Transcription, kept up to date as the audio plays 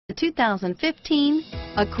The 2015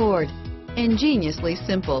 Accord. Ingeniously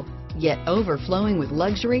simple, yet overflowing with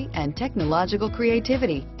luxury and technological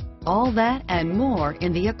creativity. All that and more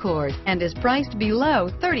in the Accord, and is priced below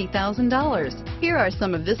 $30,000. Here are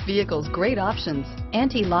some of this vehicle's great options: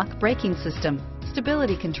 anti-lock braking system,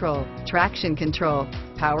 stability control, traction control,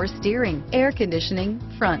 power steering, air conditioning,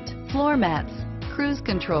 front, floor mats, cruise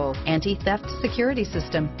control, anti-theft security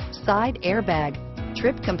system, side airbag,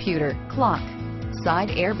 trip computer, clock, side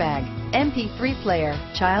airbag, MP3 player,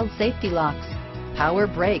 child safety locks, power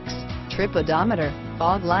brakes, trip odometer,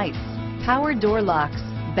 fog lights, power door locks,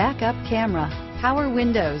 backup camera, power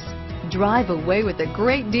windows. Drive away with a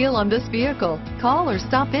great deal on this vehicle. Call or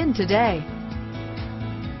stop in today.